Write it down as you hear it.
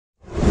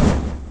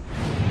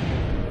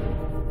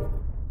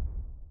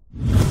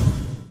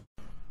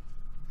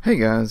Hey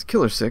guys,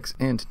 Killer6,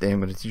 and today I'm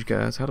going to teach you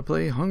guys how to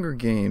play Hunger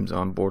Games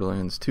on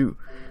Borderlands 2.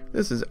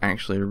 This is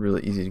actually a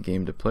really easy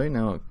game to play.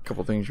 Now, a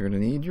couple things you're going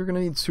to need. You're going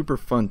to need Super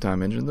Fun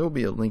Time Engine. There will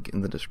be a link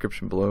in the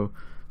description below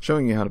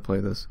showing you how to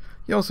play this.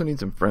 You also need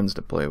some friends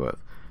to play with.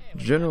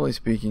 Generally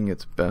speaking,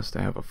 it's best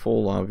to have a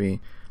full lobby.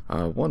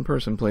 One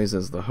person plays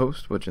as the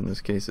host, which in this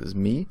case is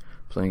me,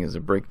 playing as a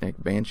breakneck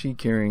banshee,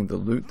 carrying the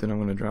loot that I'm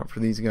going to drop for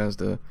these guys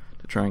to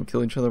try and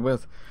kill each other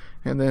with.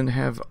 And then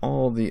have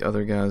all the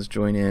other guys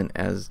join in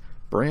as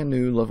brand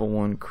new level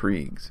 1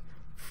 Kriegs,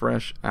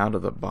 fresh out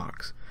of the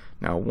box.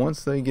 Now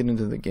once they get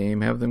into the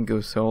game, have them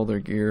go sell their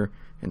gear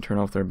and turn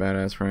off their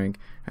badass rank,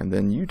 and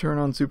then you turn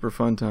on Super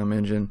Fun Time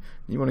Engine.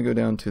 You want to go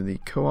down to the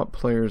co-op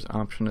players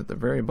option at the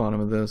very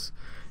bottom of this,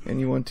 and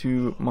you want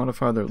to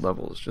modify their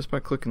levels just by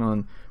clicking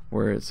on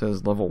where it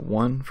says level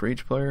 1 for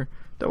each player.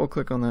 Double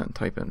click on that and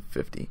type in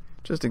 50,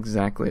 just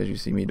exactly as you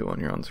see me doing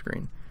here on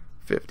screen,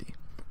 50.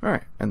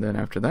 Alright, and then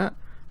after that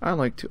I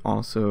like to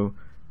also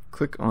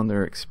click on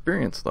their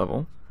experience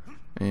level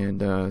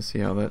and see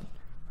how that,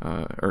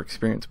 or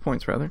experience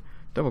points rather.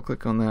 Double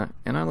click on that,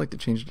 and I like to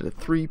change it to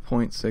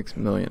 3.6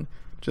 million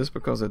just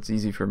because it's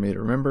easy for me to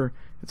remember.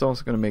 It's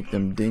also going to make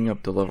them ding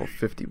up to level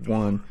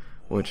 51,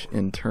 which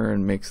in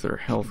turn makes their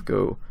health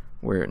go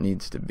where it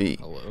needs to be.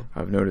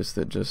 I've noticed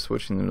that just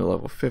switching them to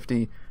level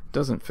 50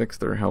 doesn't fix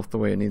their health the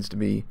way it needs to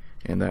be,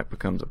 and that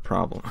becomes a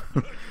problem.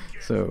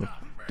 So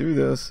do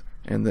this.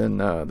 And then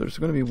there's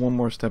going to be one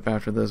more step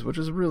after this, which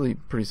is really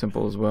pretty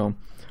simple as well.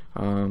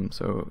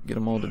 So get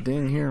them all to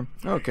ding here.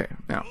 Okay,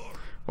 now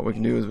what we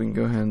can do is we can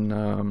go ahead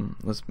and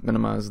let's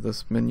minimize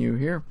this menu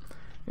here,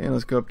 and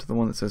let's go up to the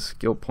one that says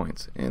skill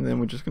points, and then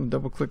we're just going to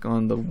double click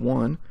on the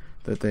one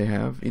that they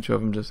have. Each of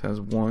them just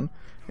has one,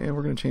 and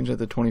we're going to change that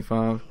to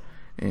 25.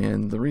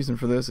 And the reason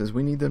for this is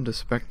we need them to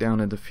spec down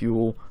and to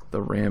fuel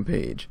the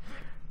rampage.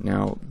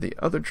 Now the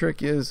other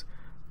trick is,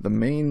 the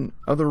main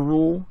other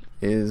rule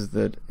is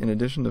that in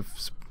addition to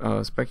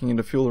speccing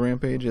into fuel the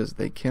rampage, is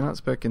they cannot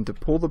spec into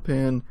pull the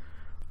pin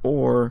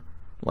or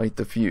light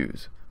the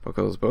fuse,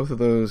 because both of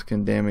those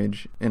can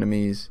damage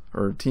enemies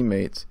or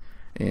teammates,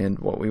 and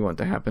what we want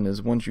to happen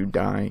is once you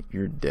die,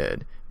 you're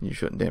dead, and you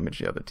shouldn't damage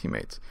the other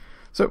teammates.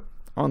 So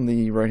on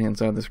the right hand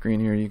side of the screen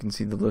here you can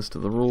see the list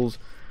of the rules,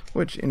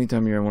 which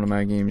anytime you're in one of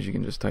my games you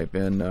can just type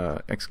in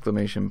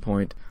exclamation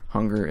point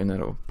hunger, and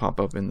that'll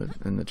pop up in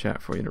the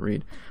chat for you to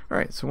read.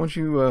 Alright, so once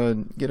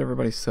you get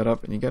everybody set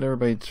up and you got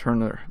everybody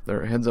turn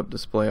their heads up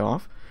display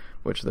off,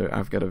 which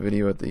I've got a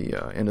video at the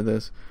end of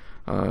this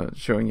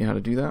showing you how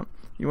to do that.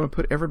 You want to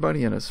put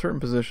everybody in a certain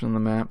position on the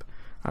map.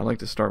 I like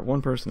to start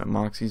one person at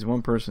Moxie's,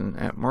 one person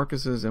at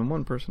Marcus's, and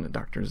one person at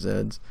Dr.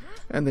 Zed's,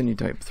 and then you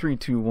type 3,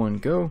 2, 1,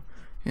 go,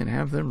 and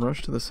have them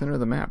rush to the center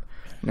of the map.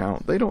 Now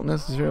they don't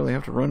necessarily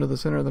have to run to the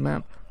center of the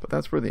map, but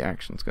that's where the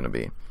action's going to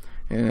be.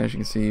 And as you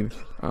can see,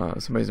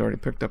 somebody's already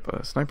picked up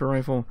a sniper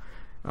rifle.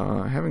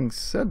 Having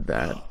said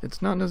that,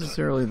 it's not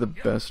necessarily the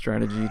best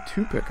strategy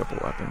to pick up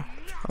a weapon,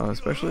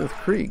 especially with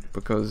Krieg,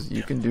 because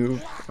you can do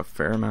a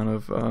fair amount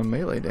of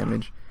melee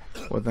damage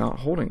without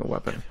holding a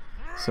weapon.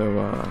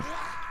 So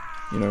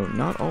you know,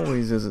 not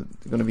always is it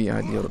going to be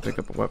ideal to pick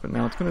up a weapon.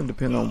 Now it's going to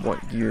depend on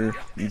what gear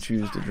you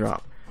choose to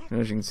drop.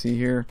 And as you can see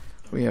here,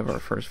 we have our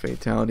first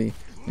fatality.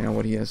 Now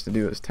what he has to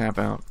do is tap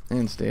out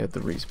and stay at the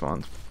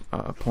respawn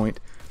point.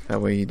 That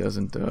way he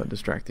doesn't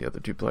distract the other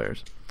two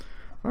players.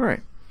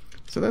 Alright,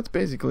 so that's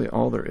basically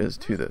all there is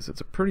to this.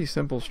 It's a pretty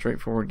simple,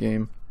 straightforward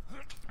game.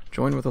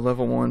 Join with a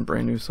level 1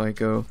 brand new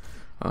psycho.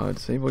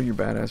 Disable your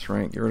badass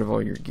rank, get rid of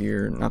all your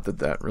gear. Not that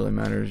that really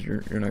matters.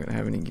 You're not going to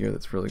have any gear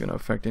that's really going to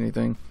affect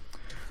anything.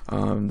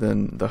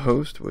 Then the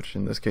host, which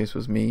in this case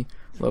was me,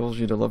 levels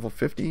you to level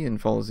 50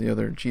 and follows the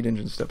other cheat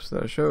engine steps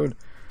that I showed.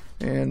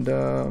 And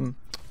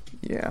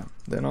yeah,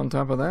 then on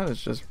top of that,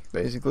 it's just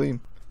basically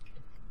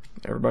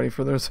everybody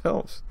for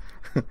themselves.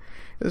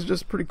 It's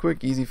just a pretty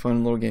quick, easy,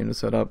 fun little game to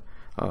set up.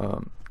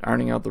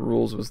 Ironing out the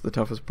rules was the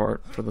toughest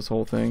part for this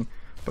whole thing,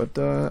 but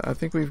I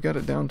think we've got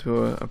it down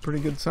to a pretty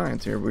good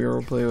science here. We were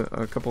able to play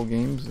a couple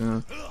games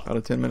in about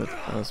a 10-minute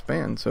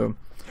span, so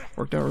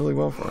worked out really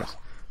well for us.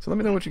 So let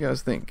me know what you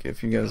guys think.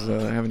 If you guys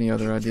have any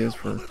other ideas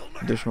for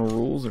additional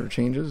rules or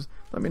changes,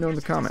 let me know in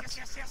the comments.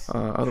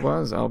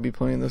 Otherwise, I'll be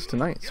playing this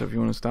tonight, so if you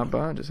want to stop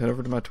by, just head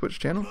over to my Twitch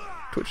channel,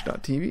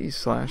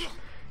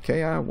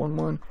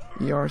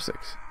 twitch.tv/KI11ER6.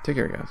 Take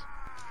care, guys.